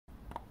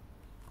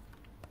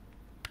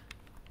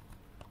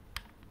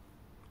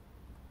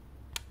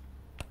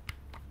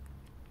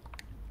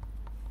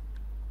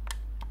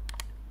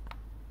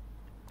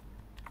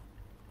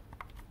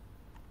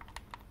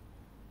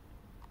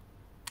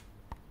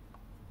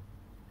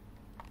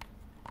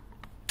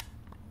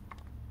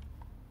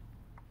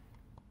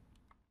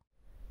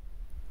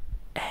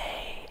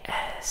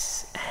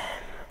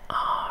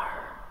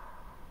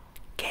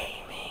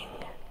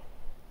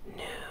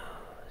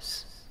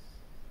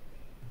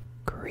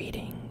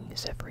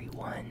Greetings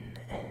everyone,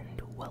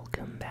 and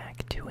welcome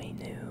back to a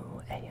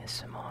new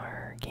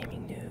ASMR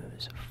Gaming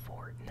News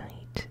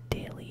Fortnite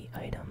Daily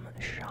Item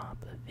Shop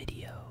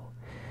video.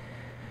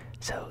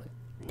 So,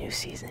 new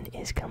season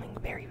is coming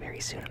very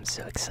soon. I'm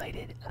so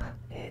excited.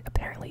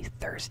 Apparently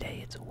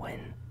Thursday is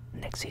when the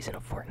next season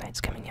of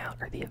Fortnite's coming out,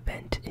 or the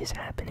event is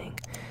happening.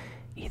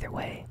 Either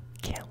way,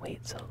 can't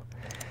wait. So,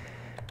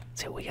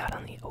 let's see what we got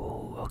on the...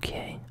 Oh,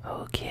 okay.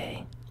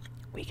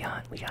 We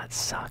got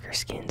soccer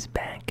skins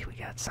back.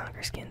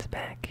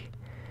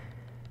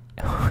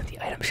 Oh, the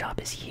item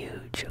shop is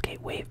huge. Okay,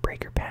 wave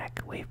breaker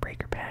pack.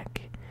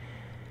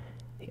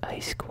 The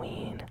Ice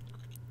Queen.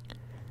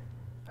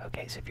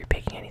 Okay, so if you're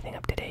picking anything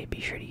up today,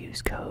 be sure to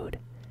use code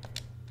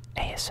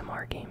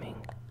ASMRGaming.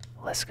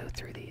 Let's go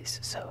through these.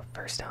 So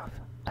first off,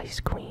 Ice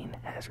Queen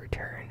has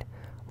returned.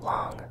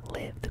 Long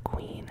live the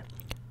Queen.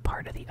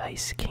 Part of the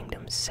Ice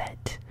Kingdom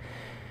set.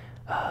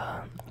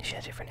 She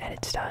has different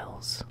edit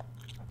styles.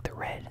 The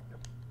red.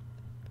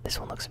 This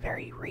one looks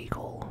very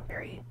regal,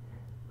 very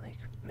like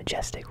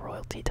majestic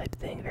royalty type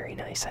thing. Very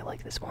nice. I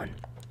like this one.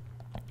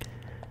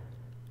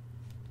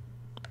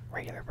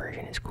 Regular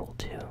version is cool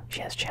too. She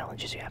has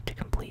challenges you have to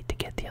complete to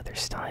get the other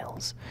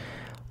styles.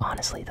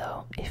 Honestly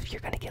though, if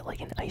you're gonna get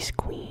like an Ice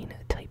Queen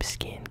type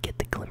skin, get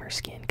the Glimmer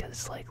skin, because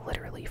it's like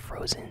literally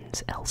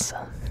Frozen's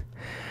Elsa.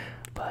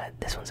 But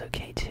this one's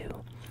okay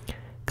too.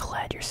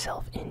 Clad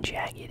yourself in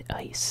jagged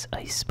ice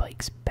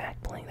spikes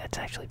back bling. That's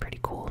actually pretty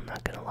cool, I'm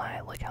not gonna lie.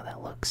 I like how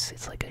that looks.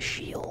 It's like a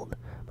shield,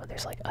 but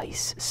there's like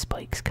ice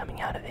spikes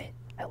coming out of it.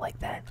 I like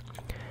that.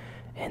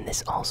 And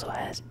this also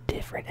has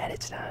different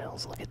edit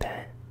styles. Look at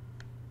that.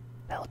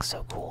 That looks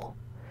so cool.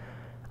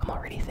 I'm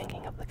already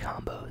thinking of the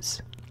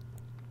combos.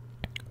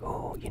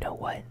 Oh, you know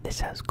what?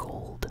 This has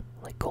gold,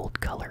 like gold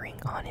coloring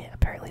on it.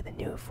 Apparently the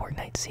new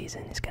Fortnite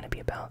season is gonna be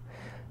about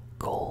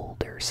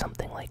gold or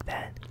something like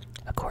that,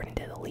 according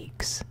to the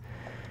leaks.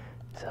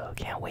 So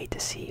can't wait to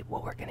see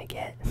what we're gonna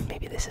get.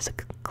 Maybe this is a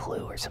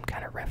clue or some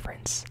kind of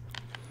reference.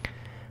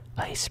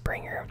 Ice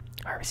Springer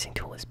harvesting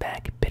tool is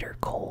back. Bitter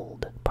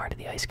Cold, part of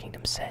the Ice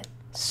Kingdom set.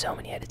 So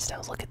many edit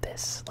styles. Look at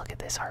this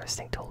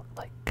harvesting tool.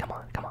 Like, come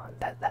on.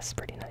 That's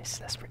pretty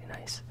nice.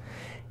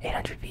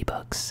 800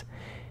 V-Bucks.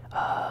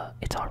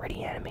 It's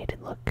already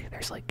animated. Look,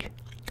 there's like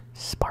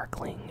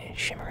sparkling,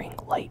 shimmering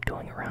light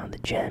going around the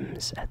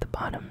gems at the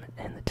bottom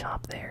and the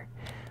top there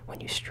when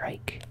you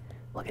strike.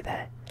 Look at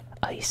that.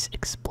 Ice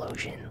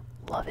explosion.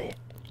 Love it.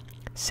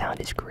 Sound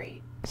is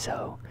great.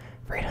 So,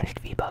 for 800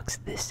 V-Bucks,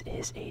 this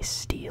is a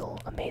steal.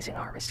 Amazing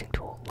harvesting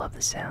tool. Love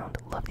the sound.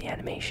 Love the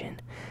animation.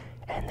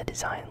 And the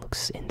design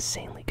looks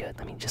insanely good.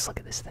 I mean, just look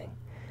at this thing.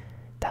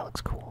 That looks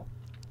cool.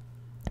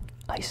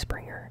 Ice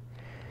Springer.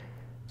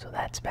 So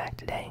that's back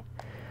today.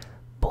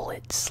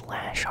 Bullet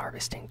slash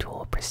harvesting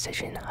tool.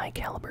 Precision high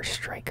caliber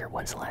striker.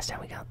 When's the last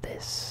time we got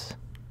this?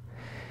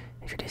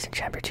 Introduced in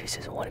Chapter 2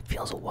 Season 1. It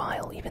feels a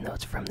while, even though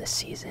it's from this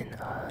season.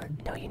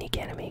 No unique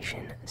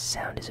animation.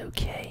 Sound is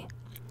okay.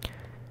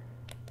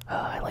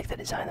 I like the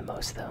design the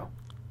most, though.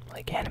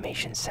 Like,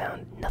 animation,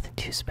 sound, nothing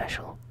too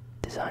special.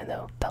 Design,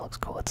 though, that looks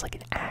cool. It's like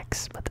an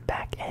axe, but the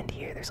back end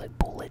here, there's like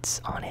bullets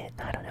on it.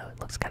 I don't know,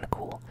 it looks kind of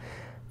cool.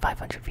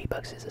 500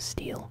 V-Bucks is a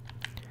steal.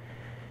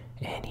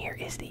 And here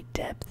is the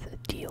Depth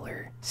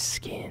Dealer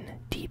skin.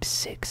 Deep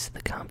 6,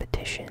 the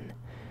competition.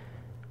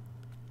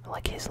 I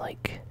like his,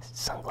 like,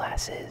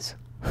 sunglasses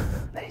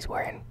that he's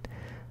wearing.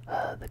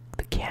 The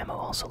camo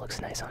also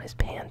looks nice on his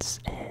pants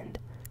and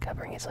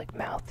covering his, like,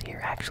 mouth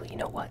here. Actually, you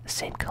know what?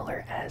 Same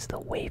color as the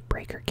Wave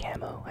Breaker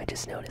camo. I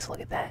just noticed.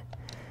 Look at that.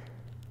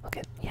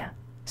 Yeah,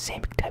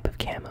 same type of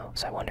camo.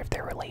 So I wonder if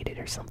they're related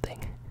or something.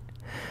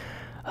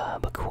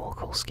 But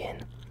cool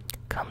skin.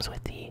 Comes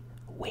with the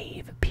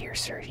Wave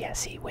Piercer. Yeah,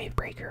 see, Wave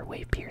Breaker,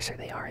 Wave Piercer,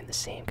 they are in the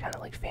same kind of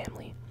like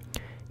family.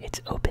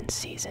 It's open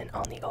season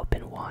on the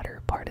open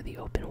water, part of the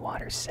open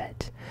water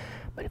set.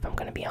 But if I'm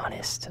gonna be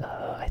honest,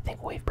 I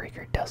think Wave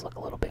Breaker does look a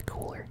little bit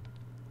cooler.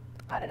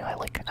 I don't know, I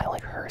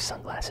like her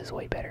sunglasses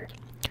way better.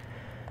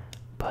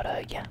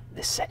 But yeah,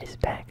 this set is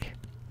back.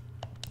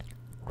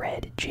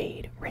 Red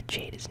Jade. Red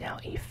Jade is now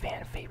a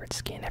fan favorite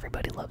skin.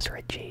 Everybody loves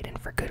Red Jade, and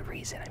for good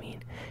reason. I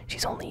mean,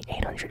 she's only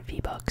 800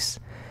 V-Bucks.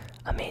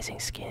 Amazing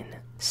skin.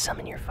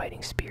 Summon your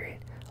fighting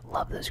spirit.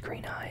 Love those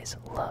green eyes.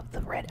 Love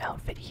the red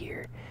outfit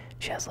here.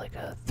 She has like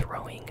a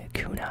throwing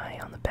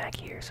kunai on the back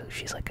here, so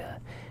she's like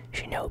a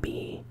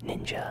shinobi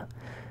ninja.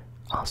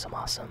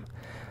 Awesome.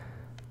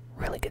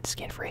 Really good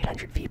skin for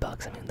 800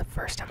 V-Bucks. I mean, the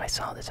first time I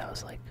saw this, I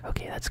was like,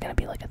 okay, that's gonna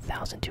be like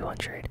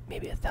 1,200,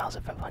 maybe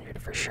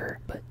 1,500 for sure.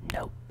 But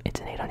nope, it's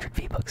an 800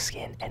 V-Bucks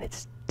skin, and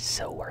it's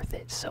so worth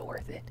it.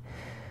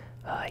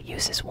 I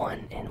used this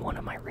one in one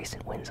of my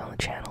recent wins on the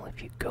channel.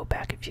 If you go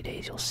back a few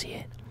days, you'll see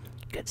it.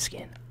 Good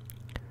skin.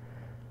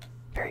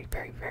 Very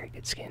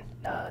good skin.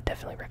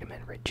 Definitely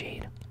recommend Red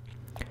Jade.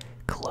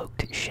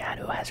 Cloaked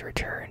Shadow has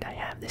returned. I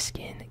have the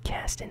skin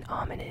Cast an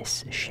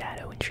Ominous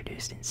Shadow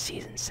introduced in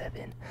Season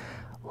 7.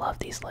 Love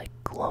these like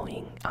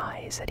glowing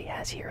eyes that he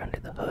has here under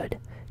the hood.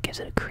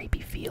 Gives it a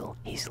creepy feel.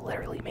 He's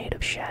literally made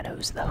of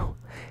shadows though.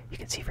 You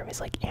can see from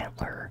his like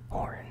antler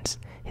horns,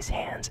 his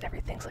hands,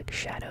 everything's like a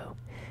shadow.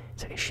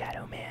 It's like a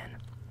shadow man.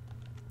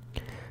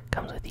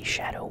 Comes with these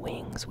shadow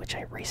wings, which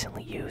I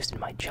recently used in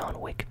my John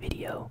Wick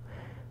video,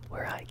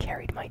 where I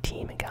carried my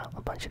team and got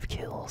a bunch of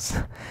kills.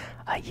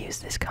 I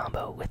used this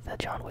combo with the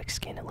John Wick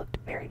skin. It looked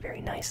very, very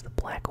nice. The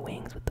black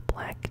wings with the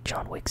black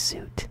John Wick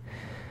suit.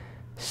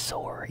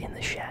 Soar in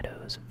the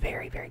shadows.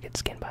 Very, very good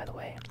skin, by the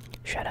way.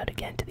 Shout out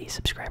again to the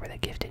subscriber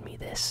that gifted me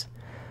this.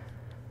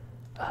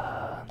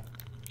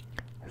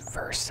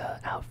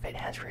 Versa outfit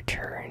has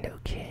returned.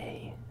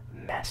 Okay.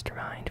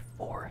 Mastermind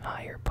for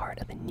Hire, part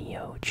of the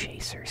Neo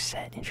Chaser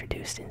set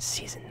introduced in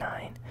Season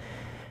 9.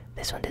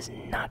 This one does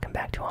not come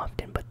back too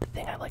often, but the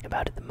thing I like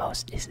about it the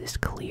most is this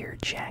clear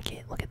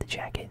jacket. Look at the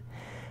jacket.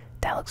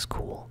 That looks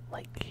cool.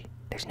 Like,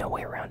 there's no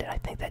way around it. I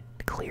think that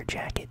clear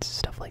jackets,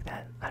 stuff like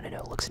that, I don't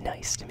know, looks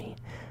nice to me.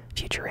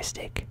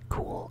 Futuristic,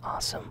 cool,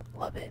 awesome,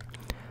 love it.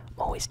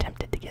 Always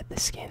tempted to get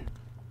this skin.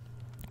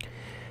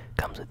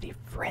 Comes with the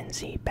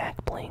Frenzy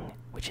back bling,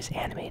 which is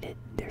animated.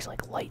 There's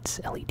like lights,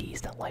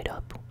 LEDs that light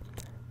up.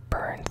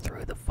 Burn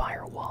through the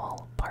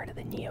firewall, part of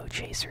the Neo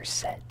Chaser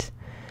set.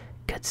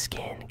 Good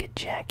skin, good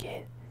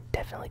jacket,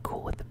 definitely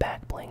cool with the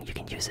back bling. You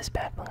can use this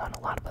back bling on a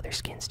lot of other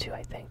skins too,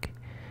 I think.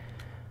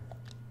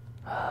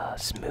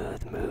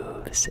 Smooth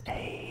moves,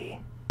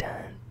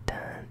 dun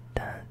dun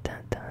dun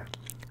dun dun.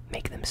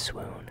 Make them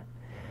swoon.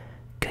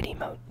 Good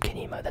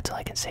emote, that's all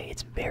I can say.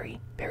 It's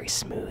very, very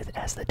smooth,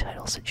 as the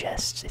title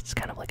suggests. It's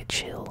kind of like a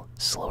chill,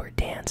 slower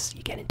dance.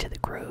 You get into the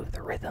groove,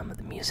 the rhythm,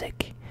 the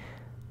music.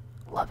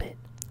 Love it.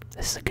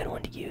 This is a good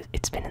one to use.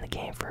 It's been in the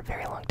game for a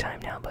very long time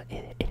now, but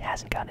it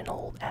hasn't gotten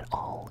old at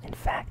all. In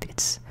fact,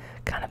 it's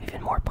kind of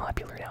even more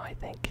popular now, I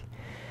think.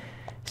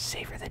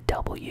 Savor the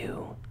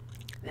W.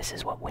 This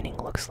is what winning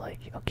looks like.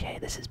 Okay,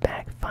 this is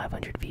back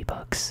 500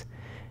 V-Bucks.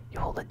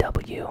 You hold a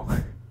W.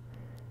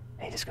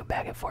 And you just go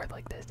back and forth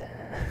like this.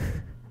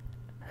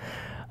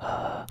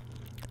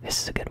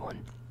 This is a good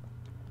one.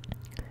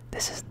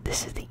 This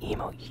is the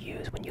emote you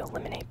use when you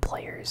eliminate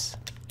players.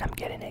 I'm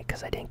getting it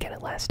because I didn't get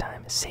it last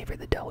time. Savor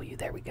the W.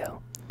 There we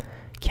go.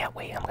 Can't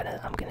wait.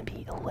 I'm gonna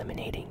be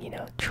eliminating, you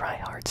know,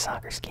 tryhard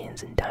soccer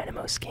skins and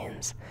dynamo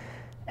skins,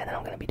 and then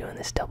I'm gonna be doing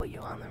this W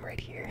on them right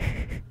here.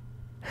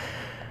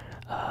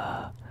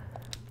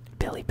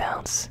 Billy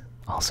Bounce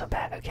also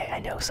back. Okay, I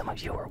know some of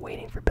you are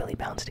waiting for Billy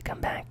Bounce to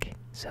come back,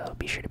 so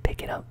be sure to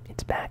pick it up.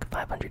 It's back.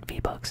 500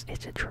 V-Bucks.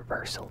 It's a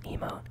traversal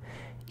emote.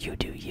 You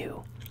do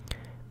you.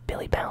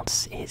 Billy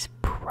Bounce is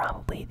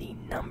probably the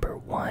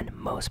 #1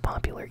 most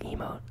popular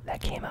emote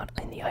that came out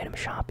in the item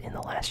shop in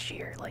the last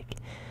year. Like,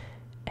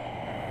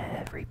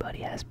 everybody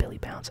has Billy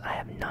Bounce. I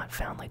have not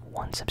found like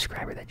one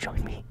subscriber that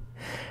joined me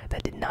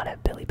that did not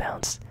have Billy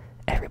Bounce.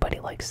 Everybody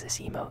likes this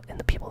emote, and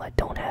the people that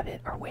don't have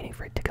it are waiting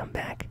for it to come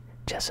back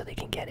just so they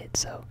can get it.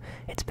 So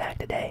it's back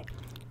today.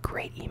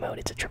 Great emote.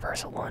 It's a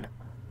traversal one.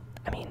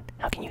 I mean,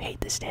 how can you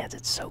hate this stance?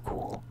 It's so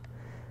cool.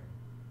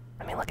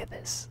 I mean, look at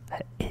this.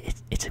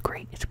 It's a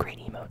great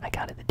emote. I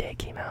got it the day it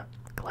came out.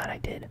 Glad I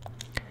did.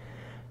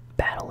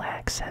 Battle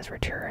Axe has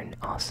returned.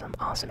 Awesome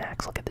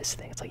axe. Look at this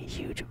thing. It's like a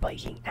huge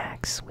Viking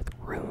axe with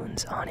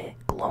runes on it.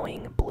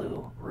 Glowing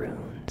blue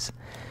runes.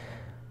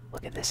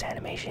 Look at this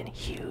animation.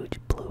 Huge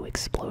blue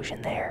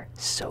explosion there.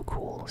 So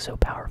cool. So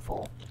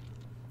powerful.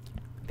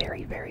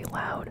 Very, very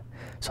loud.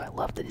 So I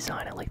love the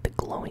design. I like the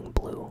glowing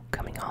blue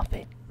coming off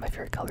it. My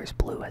favorite color is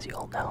blue, as you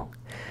all know.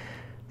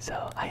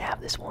 So I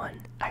have this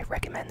one. I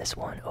recommend this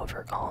one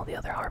over all the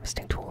other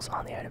harvesting tools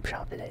on the item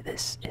shop today.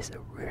 This is a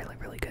really,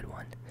 really good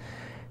one.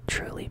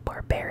 Truly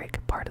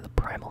barbaric, part of the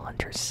Primal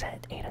Hunter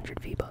set.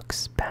 800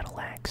 V-Bucks, Battle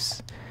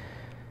Axe.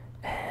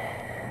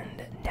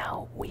 And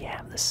now we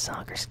have the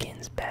soccer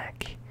skins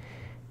back.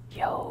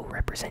 Yo,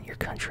 represent your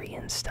country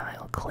in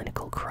style.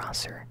 Clinical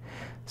Crosser.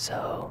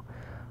 So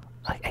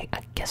I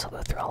guess I'll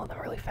go through all of them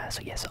really fast.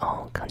 So yes,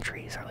 all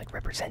countries are like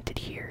represented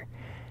here.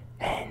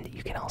 And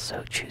you can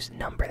also choose the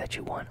number that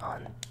you want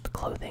on the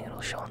clothing.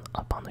 It'll show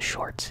up on the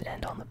shorts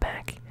and on the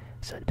back.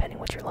 So depending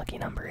what your lucky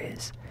number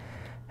is.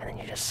 And then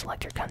you just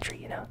select your country,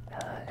 you know.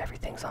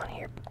 Everything's on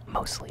here.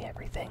 Mostly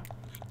everything.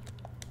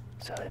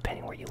 So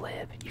depending where you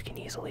live, you can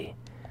easily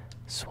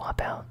swap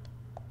out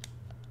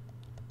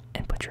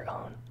and put your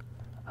own.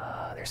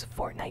 There's a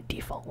Fortnite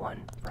default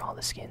one for all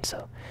the skins.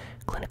 So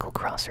Clinical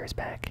Crosser is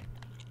back.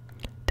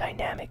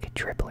 Dynamic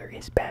Dribbler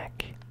is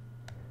back.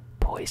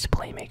 Poised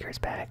Playmaker is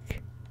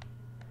back.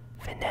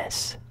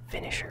 Finesse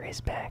Finisher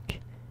is back,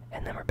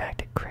 and then we're back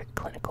to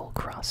Clinical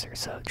Crosser.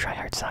 So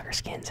tryhard soccer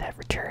skins have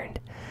returned.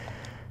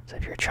 So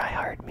if you're a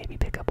tryhard, maybe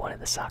pick up one of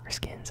the soccer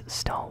skins.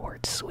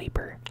 Stalwart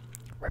Sweeper,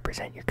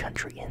 represent your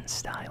country in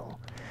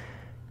style.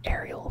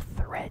 Aerial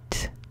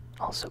Threat,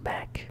 also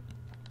back.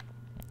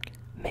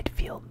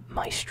 Midfield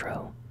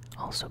Maestro,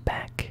 also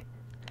back.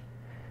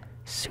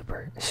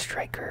 Super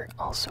Striker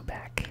also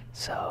back.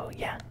 So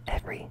yeah,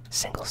 every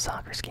single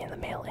soccer skin, the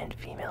male and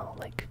female,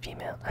 like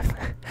female.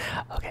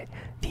 Okay,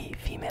 the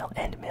female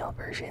and male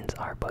versions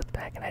are both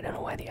back, and I don't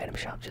know why the item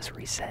shop just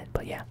reset,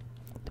 but yeah,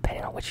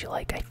 depending on what you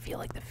like, I feel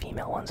like the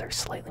female ones are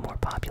slightly more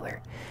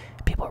popular.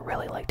 People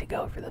really like to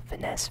go for the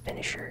finesse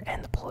finisher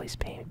and the poise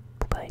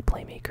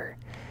playmaker.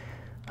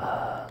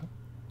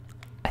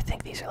 I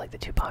think these are like the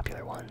two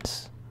popular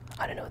ones.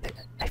 I don't know,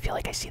 I feel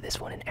like I see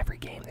this one in every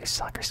game. There's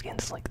soccer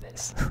skins like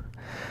this.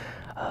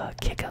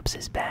 Kickups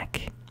is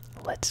back.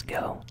 Let's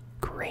go.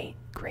 Great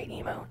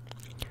emote.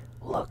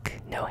 Look,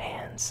 no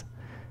hands.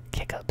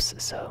 Kickups,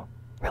 so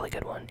really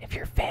good one. If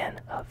you're a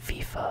fan of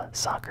FIFA,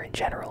 soccer in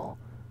general,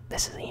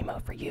 this is an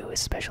emote for you,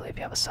 especially if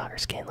you have a soccer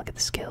skin. Look at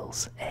the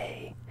skills.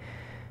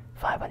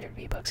 500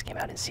 V-Bucks came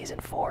out in Season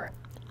 4.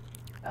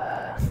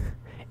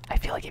 I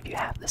feel like if you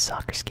have the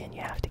soccer skin,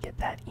 you have to get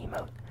that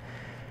emote.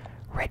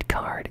 Red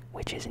card,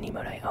 which is an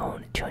emote I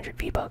own, 200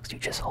 V-Bucks. You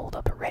just hold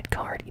up a red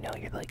card, you know,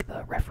 you're like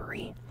the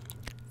referee.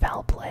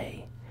 Foul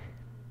play.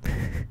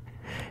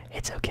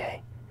 It's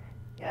okay.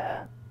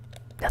 Yeah,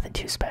 nothing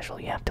too special.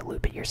 You have to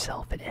loop it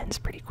yourself. It ends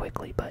pretty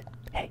quickly, but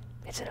hey,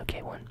 it's an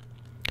okay one.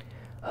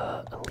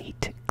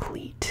 Elite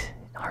cleat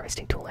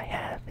harvesting tool I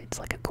have. It's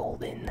like a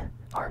golden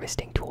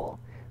harvesting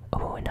tool.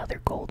 Oh,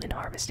 another golden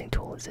harvesting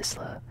tool. Is this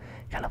a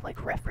kind of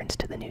like reference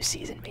to the new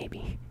season,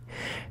 maybe?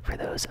 For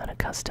those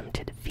unaccustomed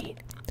to defeat.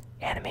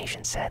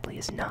 Animation, sadly,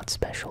 is not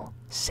special.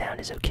 Sound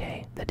is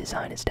okay. The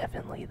design is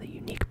definitely the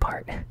unique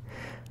part.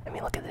 I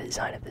mean, look at the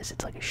design of this.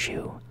 It's like a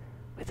shoe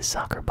with a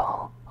soccer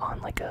ball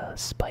on like a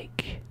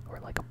spike or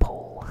like a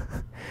pole.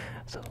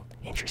 So,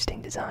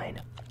 interesting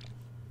design.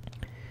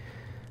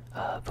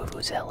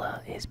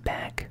 Vuvuzela is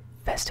back.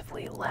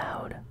 Festively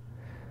loud.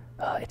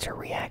 It's a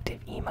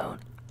reactive emote.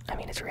 I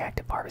mean, it's a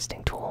reactive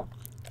harvesting tool.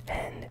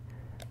 And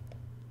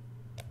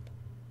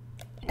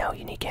no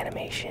unique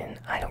animation.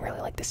 I don't really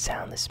like the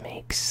sound this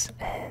makes,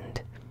 and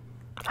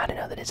I don't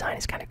know, the design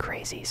is kind of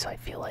crazy, so I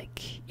feel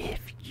like if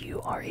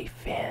you are a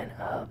fan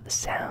of the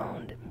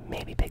sound,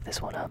 maybe pick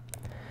this one up.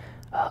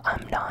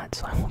 I'm not,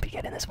 so I won't be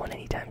getting this one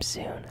anytime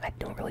soon. I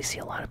don't really see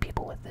a lot of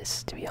people with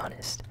this, to be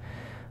honest.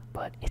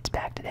 But it's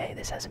back today.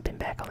 This hasn't been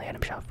back on the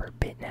item shop for a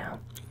bit now.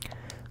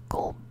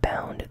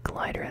 Gold-bound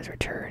glider has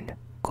returned.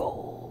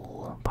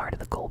 Part of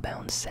the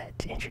gold-bound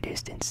set,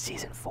 introduced in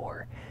Season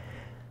 4.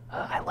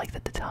 I like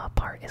that the top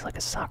part is like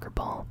a soccer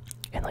ball,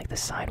 and like the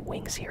side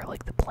wings here,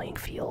 like the playing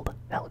field.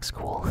 That looks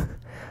cool.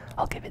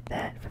 I'll give it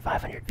that for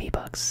 500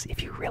 V-Bucks.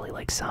 If you really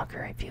like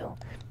soccer, I feel,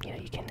 you know,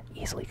 you can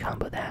easily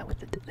combo that with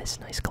this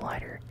nice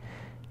glider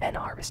and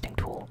harvesting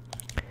tool.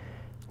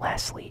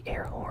 Lastly,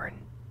 air horn.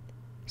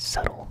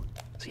 Subtle.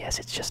 So yes,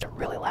 it's just a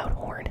really loud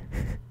horn.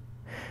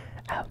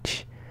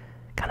 Ouch.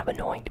 Kind of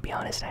annoying, to be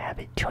honest. I have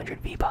it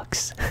 200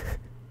 V-Bucks.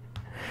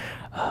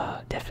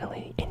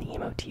 Definitely an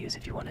emote to use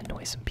if you want to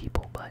annoy some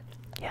people, but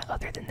yeah,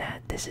 other than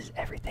that, this is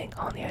everything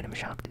on the item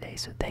shop today,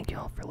 so thank you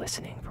all for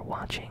listening, for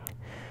watching.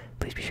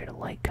 Please be sure to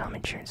like,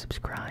 comment, share, and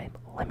subscribe.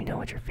 Let me know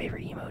what your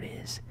favorite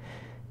emote is,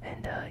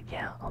 and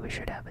yeah, I'll be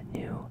sure to have a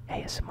new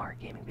ASMR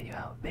gaming video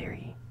out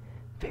very,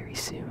 very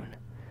soon.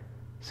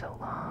 So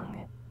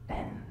long,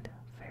 and